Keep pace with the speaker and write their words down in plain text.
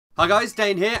Hi guys,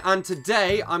 Dane here, and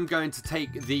today I'm going to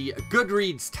take the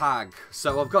Goodreads tag.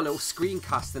 So I've got a little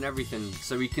screencast and everything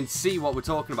so we can see what we're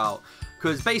talking about.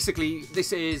 Because basically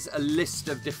this is a list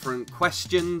of different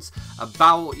questions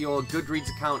about your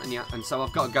Goodreads account, and so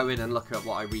I've got to go in and look at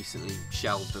what I recently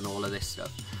shelved and all of this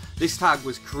stuff. This tag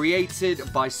was created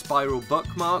by Spiral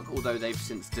Bookmark, although they've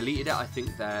since deleted it. I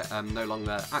think they're no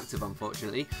longer active,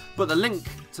 unfortunately. But the link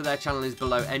to their channel is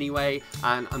below anyway,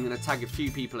 and I'm going to tag a few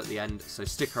people at the end, so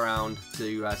stick around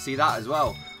to see that as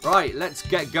well. Right, let's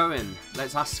get going.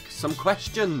 Let's ask some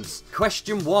questions.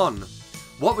 Question 1.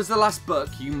 What was the last book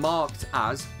you marked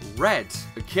as read?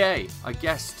 Okay, I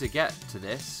guess to get to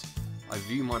this, I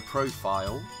view my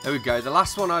profile. There we go. The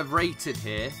last one I've rated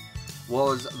here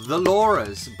was The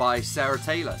Lauras by Sarah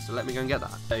Taylor. So let me go and get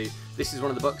that. So this is one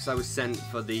of the books I was sent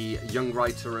for the Young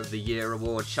Writer of the Year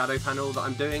Award shadow panel that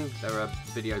I'm doing. There are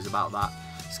videos about that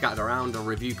scattered around, a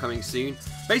review coming soon.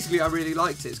 Basically, I really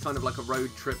liked it. It's kind of like a road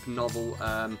trip novel.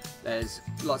 There's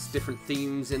lots of different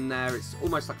themes in there. It's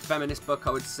almost like a feminist book, I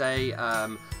would say.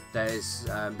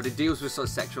 But it deals with sort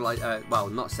of sexual, well,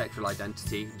 not sexual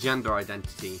identity, gender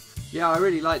identity. Yeah, I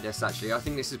really like this actually. I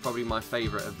think this is probably my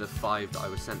favourite of the 5 that I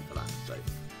was sent for that. So,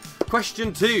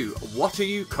 question 2. What are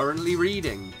you currently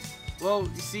reading? Well,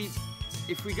 you see,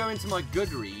 if we go into my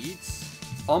Goodreads,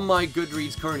 on my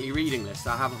Goodreads currently reading list,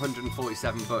 I have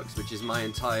 147 books, which is my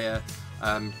entire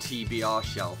TBR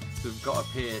shelf. So we've got up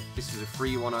here, this was a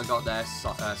free one I got there,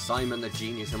 Simon the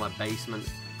Genius in My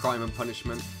Basement, Crime and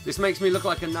Punishment. This makes me look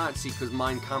like a Nazi because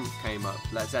Mein Kampf came up.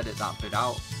 Let's edit that bit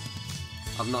out.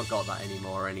 I've not got that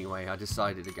anymore anyway, I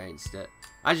decided against it.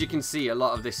 As you can see, a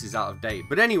lot of this is out of date.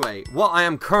 But anyway, what I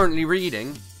am currently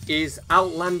reading is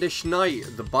Outlandish Night,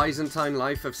 The Byzantine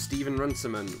Life of Stephen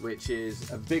Runciman, which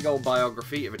is a big old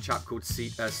biography of a chap called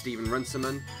Stephen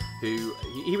Runciman, who,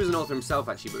 he was an author himself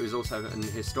actually, but he was also an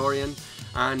historian.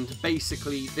 And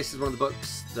basically, this is one of the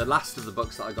books, the last of the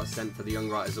books that I got sent for the Young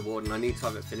Writers Award, and I need to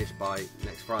have it finished by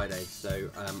next Friday. So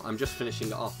I'm just finishing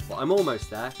it off, but I'm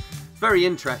almost there. Very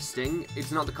interesting.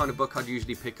 It's not the kind of book I'd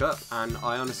usually pick up, and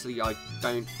I honestly, I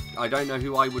don't know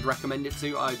who I would recommend it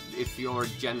to. If you're a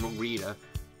general reader,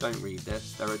 don't read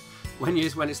this. When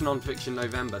it's non-fiction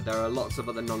November, there are lots of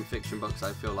other non-fiction books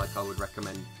I feel like I would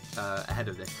recommend ahead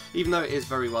of this, even though it is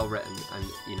very well written and,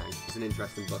 you know, it's an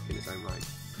interesting book in its own right.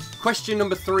 Question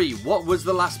number 3. What was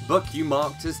the last book you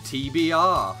marked as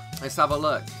TBR? Let's have a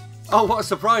look. Oh, what a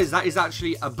surprise! That is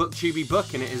actually a BookTubey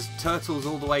book, and it is Turtles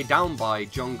All the Way Down by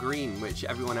John Green, which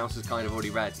everyone else has kind of already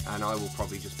read, and I will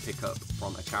probably just pick up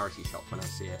from a charity shop when I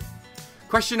see it.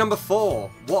 Question number 4.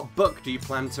 What book do you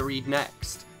plan to read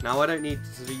next? Now, I don't need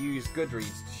to use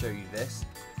Goodreads to show you this.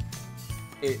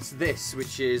 It's this,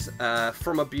 which is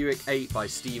From a Buick 8 by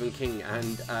Stephen King,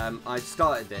 and I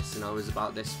started this, and I was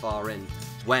about this far in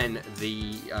when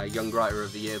the Young Writer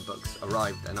of the Year books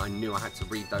arrived, and I knew I had to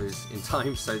read those in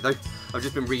time, so I've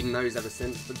just been reading those ever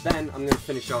since. But then I'm going to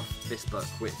finish off this book,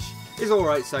 which is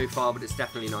alright so far, but it's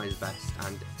definitely not his best,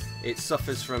 and it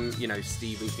suffers from, you know,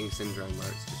 Stephen King syndrome, where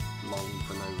it's just long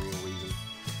for no real reason.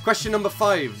 Question number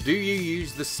 5. Do you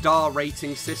use the star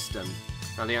rating system?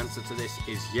 Now the answer to this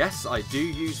is yes, I do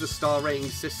use the star rating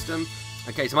system.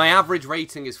 Okay, so my average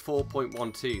rating is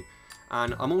 4.12.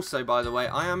 And I'm also, by the way,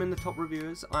 I am in the top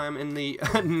reviewers. I am in the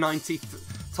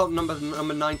top number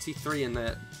 93 in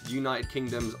the United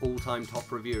Kingdom's all-time top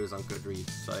reviewers on Goodreads.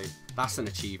 So that's an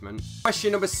achievement.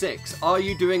 Question number 6. Are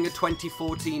you doing a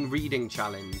 2014 reading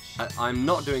challenge? I'm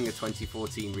not doing a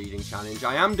 2014 reading challenge.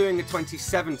 I am doing a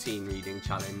 2017 reading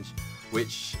challenge,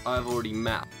 which I've already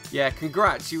met. Yeah,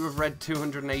 congrats, you have read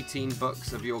 218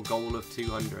 books of your goal of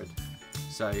 200.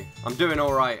 So I'm doing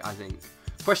alright, I think.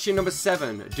 Question number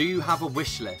 7. Do you have a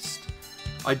wish list?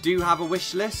 I do have a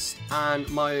wish list, and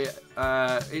my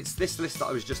it's this list that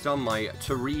I was just on, my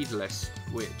to-read list,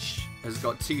 which has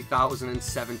got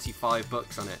 2,075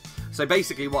 books on it. So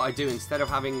basically what I do, instead of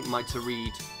having my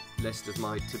to-read list as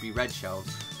my to-be-read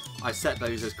shelves, I set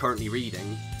those as currently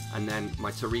reading, and then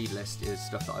my to-read list is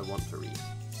stuff that I want to read.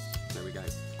 There we go.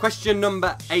 Question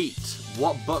number 8.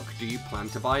 What book do you plan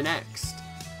to buy next?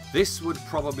 This would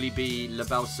probably be La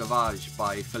Belle Sauvage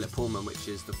by Philip Pullman, which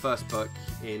is the first book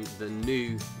in the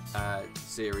new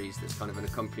series that's kind of an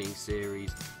accompanying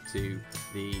series to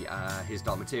the His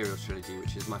Dark Materials trilogy,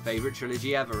 which is my favourite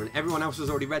trilogy ever, and everyone else has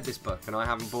already read this book, and I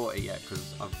haven't bought it yet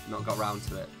because I've not got around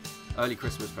to it. Early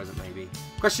Christmas present, maybe.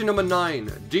 Question number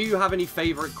 9. Do you have any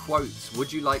favourite quotes?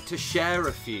 Would you like to share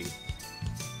a few?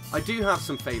 I do have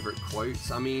some favourite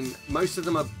quotes. I mean, most of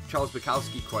them are Charles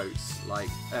Bukowski quotes. Like,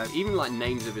 even like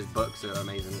names of his books are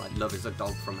amazing. Like, Love is a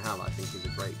Dog from Hell, I think is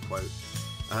a great quote.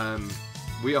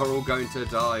 We are all going to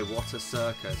die. What a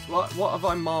circus. What have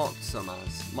I marked some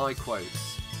as? My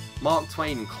quotes. Mark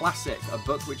Twain, classic, a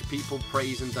book which people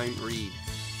praise and don't read.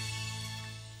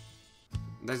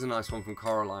 There's a nice one from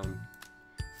Coraline.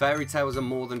 Fairy tales are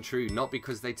more than true, not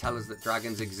because they tell us that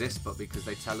dragons exist, but because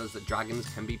they tell us that dragons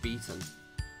can be beaten.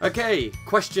 Okay,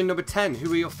 question number 10.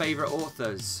 Who are your favourite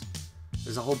authors?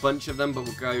 There's a whole bunch of them, but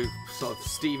we'll go sort of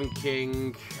Stephen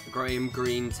King, Graham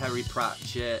Greene, Terry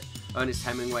Pratchett, Ernest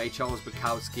Hemingway, Charles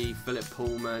Bukowski, Philip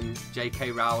Pullman,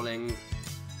 J.K. Rowling,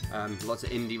 lots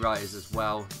of indie writers as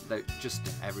well, just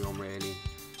everyone really.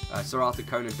 Sir Arthur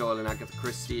Conan Doyle and Agatha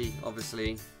Christie,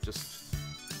 obviously. Just,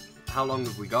 how long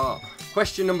have we got?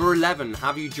 Question number 11,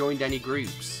 have you joined any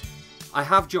groups? I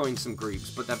have joined some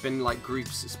groups, but they've been like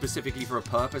groups specifically for a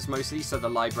purpose mostly. So the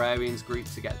librarians group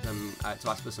to get them to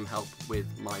ask for some help with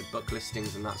my book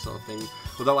listings and that sort of thing.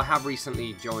 Although I have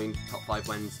recently joined Top 5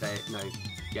 Wednesdays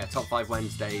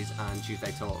and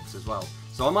Tuesday Talks as well.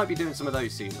 So I might be doing some of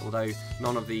those soon, although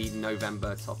none of the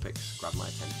November topics grab my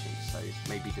attention, so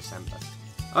maybe December.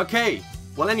 Okay,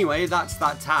 well anyway, that's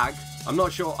that tag. I'm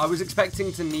not sure, I was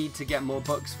expecting to need to get more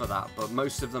books for that, but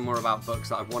most of them were about books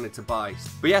that I wanted to buy.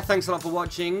 But yeah, thanks a lot for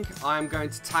watching. I'm going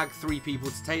to tag 3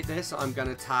 people to take this. I'm going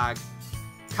to tag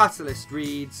Catalyst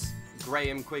Reads,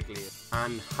 Graham Quigley,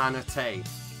 and Hannah Tay.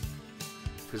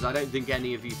 Because I don't think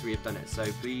any of you 3 have done it, so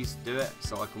please do it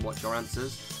so I can watch your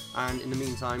answers. And in the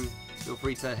meantime, feel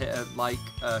free to hit a like,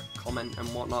 a comment and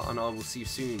whatnot, and I will see you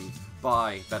soon.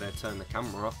 Bye. Better turn the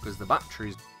camera off because the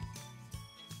battery's...